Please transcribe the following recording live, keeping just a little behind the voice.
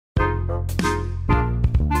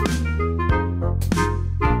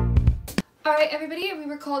Alright everybody, we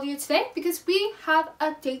recalled you today because we have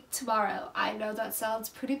a date tomorrow. I know that sounds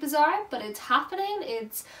pretty bizarre, but it's happening.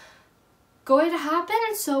 It's going to happen,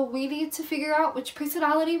 so we need to figure out which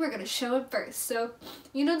personality we're going to show him first. So,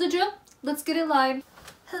 you know the drill. Let's get in line.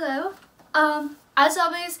 Hello. As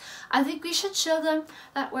always, I think we should show them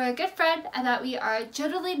that we're a good friend and that we are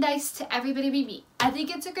generally nice to everybody we meet. I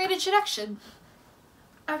think it's a great introduction.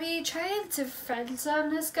 Are we trying to friend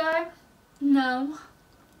zone this guy? No.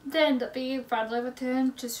 Then end up being friendly with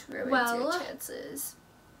him just ruins your chances.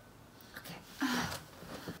 Okay.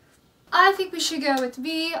 I think we should go with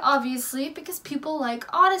me, obviously, because people like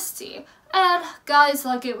honesty. And guys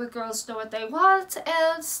like it when girls know what they want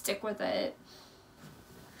and stick with it.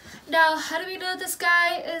 Now, how do we know this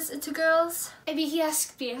guy is into girls? I mean, he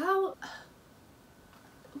asked me out.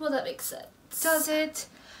 Well, that makes sense. Does it?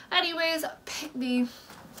 Anyways, pick me.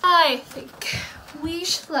 I think we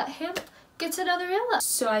should let him get to know the real us.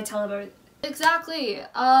 So I tell him everything. Exactly.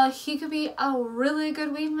 He could be a really good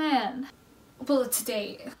wingman. Well, it's a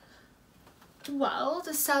date. Well,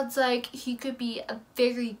 this sounds like he could be a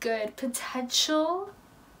very good potential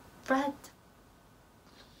friend.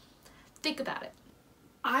 Think about it.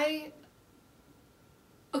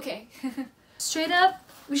 Okay. Straight up,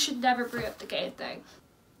 we should never bring up the gay thing.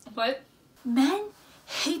 What? Men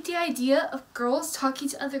hate the idea of girls talking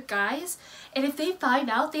to other guys, and if they find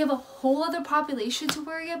out they have a whole other population to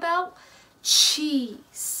worry about,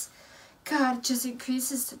 jeez. God, it just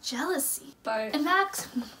increases the jealousy. But and Max,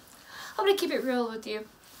 I'm gonna keep it real with you,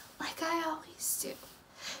 like I always do.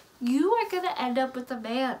 You are gonna end up with a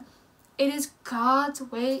man. It is God's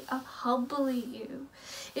way of humbling you.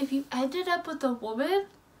 If you ended up with a woman,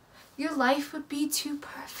 your life would be too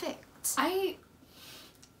perfect.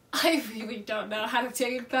 I really don't know how to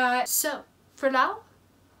take that. So, for now,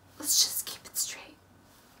 let's just keep it straight.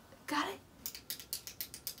 Got it?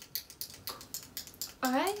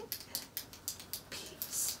 Alright?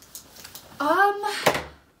 Peace.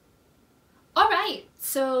 Alright,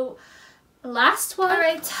 so, last one.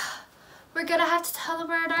 Alright, we're gonna have to tell him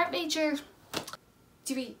we're an art major.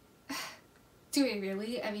 Do we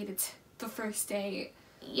really? I mean, it's the first date.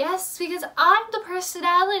 Yes, because I'm the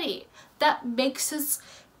personality that makes us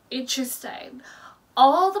interesting.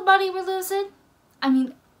 All the money we're losing, I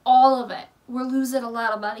mean all of it, we're losing a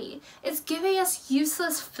lot of money. It's giving us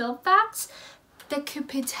useless film facts that could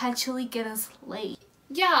potentially get us laid.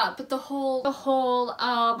 Yeah, but the whole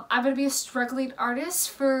I'm gonna be a struggling artist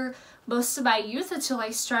for most of my youth until I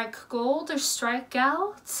strike gold or strike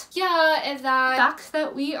out. Yeah, and that fact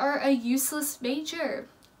that we are a useless major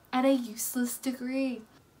and a useless degree.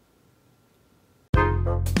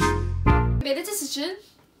 Made a decision.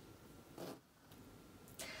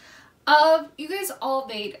 You guys all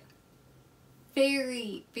made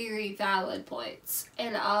very, very valid points,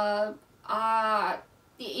 and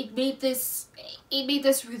it made this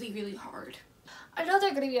really, really hard. I know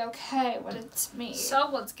they're gonna be okay when it's me.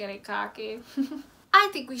 Someone's getting cocky. I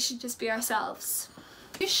think we should just be ourselves.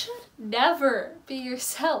 You should never be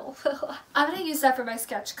yourself. I'm gonna use that for my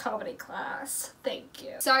sketch comedy class. Thank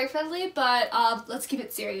you. Sorry, friendly, but let's keep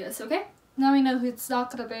it serious, okay? Now we know who it's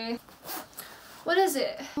not gonna be. What is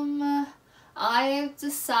it? I have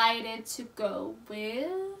decided to go with...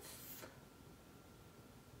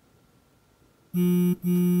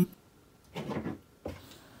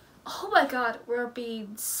 Oh my god, we're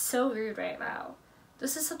being so rude right now.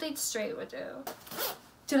 This is something straight would do.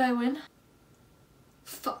 Did I win?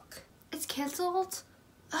 Fuck. It's cancelled?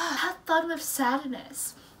 Have fun with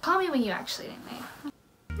sadness. Call me when you actually need me.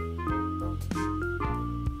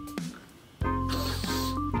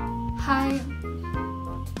 Hi.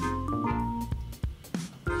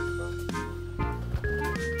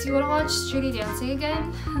 Do you want to watch Dirty Dancing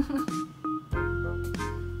again?